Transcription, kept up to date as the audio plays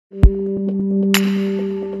Hello,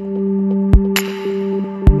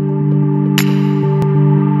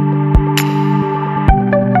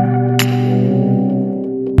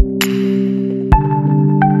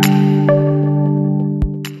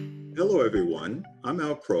 everyone. I'm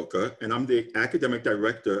Al Croker, and I'm the Academic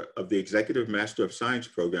Director of the Executive Master of Science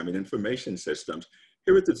Program in Information Systems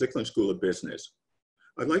here at the Zicklin School of Business.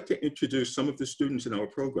 I'd like to introduce some of the students in our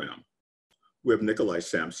program. We have Nikolai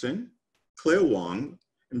Sampson, Claire Wong,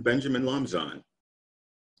 and Benjamin Lamzan.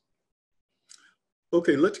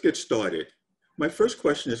 Okay, let's get started. My first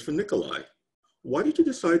question is for Nikolai. Why did you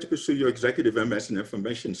decide to pursue your Executive MS in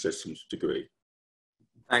Information Systems degree?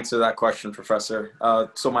 Thanks for that question, Professor.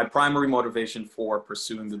 So my primary motivation for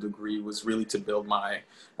pursuing the degree was really to build my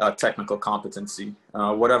technical competency.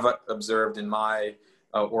 What I've observed in my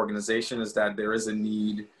organization is that there is a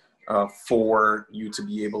need for you to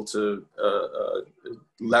be able to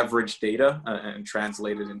leverage data and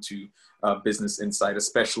translate it into business insight,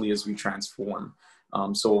 especially as we transform.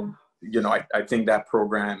 I think that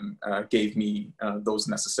program gave me those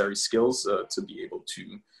necessary skills to be able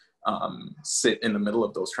to sit in the middle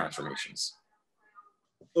of those transformations.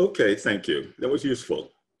 Okay, thank you. That was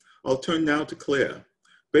useful. I'll turn now to Claire.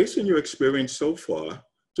 Based on your experience so far,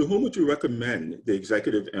 to whom would you recommend the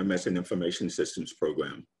Executive MS in Information Systems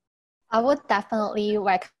program? I would definitely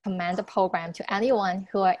recommend the program to anyone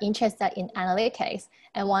who are interested in analytics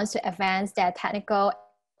and wants to advance their technical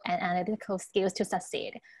and analytical skills to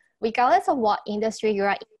succeed. Regardless of what industry you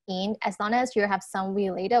are in, as long as you have some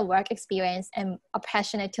related work experience and are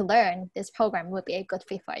passionate to learn, this program would be a good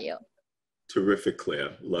fit for you. Terrific,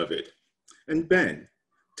 Claire. Love it. And Ben,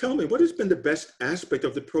 tell me, what has been the best aspect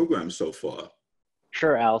of the program so far?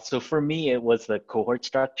 Sure, Al. So for me, it was the cohort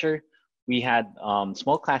structure. We had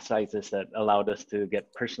small class sizes that allowed us to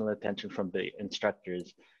get personal attention from the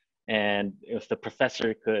instructors. And if the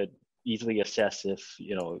professor could easily assess if,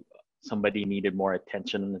 somebody needed more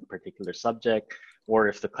attention on a particular subject, or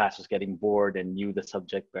if the class was getting bored and knew the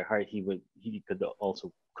subject by heart, he could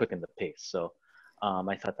also quicken the pace. So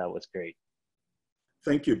I thought that was great.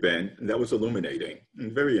 Thank you, Ben. That was illuminating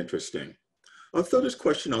and very interesting. I'll throw this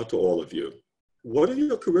question out to all of you. What are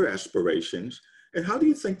your career aspirations, and how do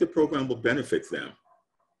you think the program will benefit them?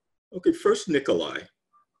 Okay, first Nikolai,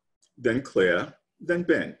 then Claire, then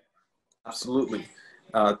Ben. Absolutely.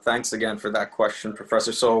 Thanks again for that question,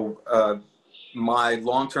 Professor. So my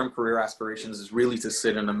long-term career aspirations is really to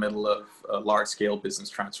sit in the middle of large-scale business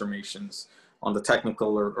transformations on the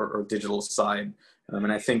technical or digital side.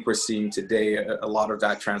 And I think we're seeing today a lot of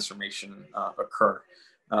that transformation occur.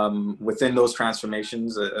 Within those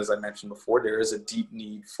transformations, as I mentioned before, there is a deep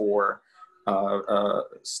need for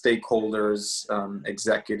stakeholders,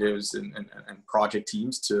 executives, and project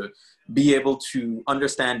teams to be able to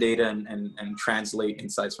understand data and translate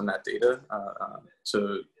insights from that data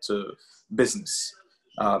to business.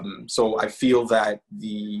 So I feel that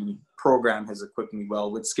the program has equipped me well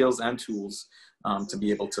with skills and tools to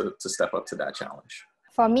be able to step up to that challenge.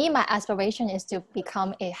 For me, my aspiration is to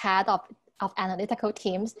become a head of analytical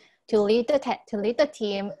teams, to lead the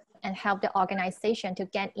team and help the organization to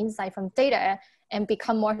gain insight from data and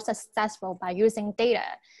become more successful by using data.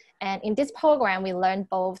 And in this program, we learn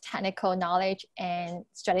both technical knowledge and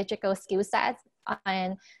strategical skill sets,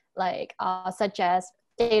 and such as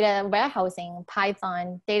data warehousing,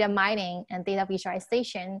 Python, data mining, and data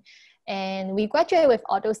visualization. And we graduate with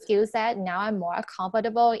all those skill sets. Now I'm more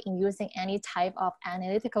comfortable in using any type of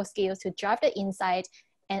analytical skills to drive the insight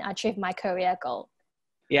and achieve my career goal.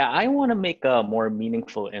 Yeah, I want to make a more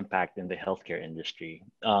meaningful impact in the healthcare industry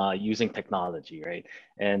using technology, right?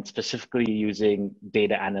 And specifically using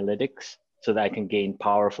data analytics so that I can gain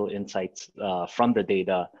powerful insights from the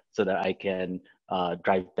data so that I can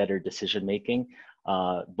drive better decision making,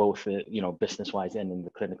 both business-wise and in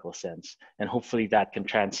the clinical sense. And hopefully that can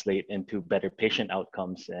translate into better patient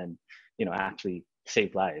outcomes and actually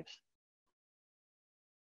save lives.